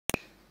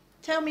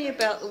Tell me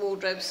about the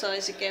wardrobe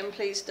size again,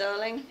 please,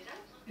 darling.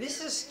 This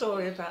is a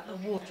story about the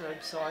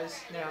wardrobe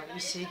size. Now, you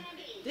see,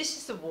 this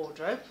is the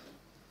wardrobe.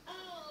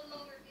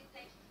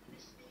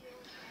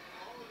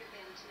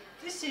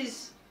 This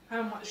is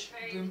how much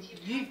room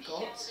you've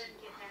got.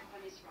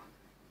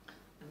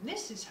 And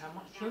this is how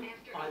much room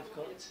I've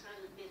got.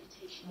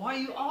 Why,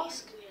 you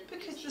ask?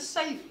 Because the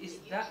safe is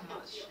that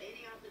much.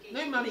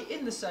 No money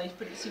in the safe,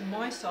 but it's in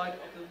my side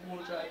of the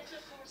wardrobe.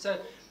 So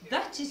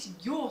that is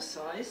your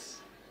size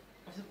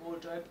of the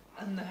wardrobe,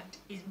 and that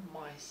is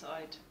my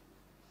side.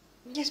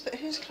 Yes, but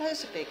whose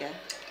clothes are bigger?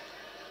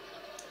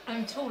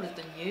 I'm taller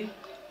than you,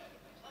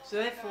 so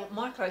therefore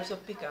my clothes are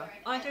bigger.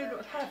 I do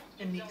not have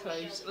any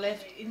clothes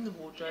left in the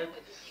wardrobe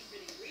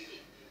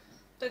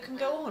that can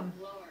go on.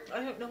 I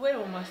don't know where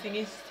all my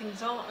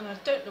things are, and I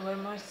don't know where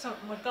my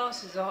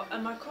glasses are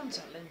and my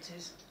contact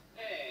lenses.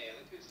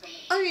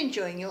 Are you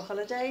enjoying your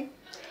holiday?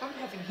 I'm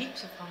having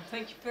heaps of fun.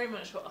 Thank you very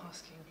much for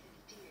asking.